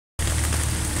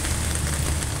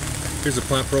Here's a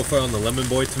plant profile on the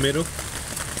Lemonboy tomato.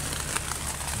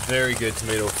 Very good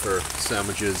tomato for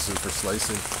sandwiches and for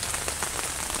slicing.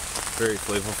 Very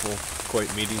flavorful, quite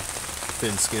meaty,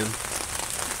 thin skin.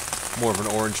 More of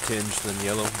an orange tinge than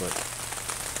yellow, but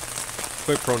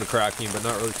quite prone to cracking, but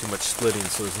not really too much splitting,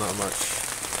 so there's not much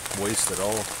waste at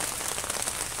all.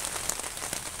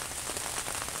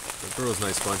 It grows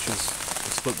nice bunches.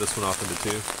 We'll split this one off into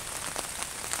two.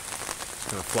 Just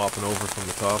kind of flopping over from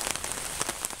the top.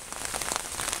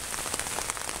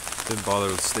 Didn't bother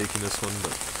with staking this one,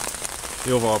 but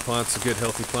the overall plant's a good,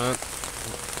 healthy plant.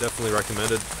 Definitely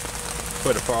recommended.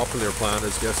 Quite a popular plant, I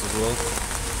guess, as well.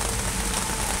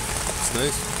 It's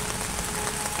nice.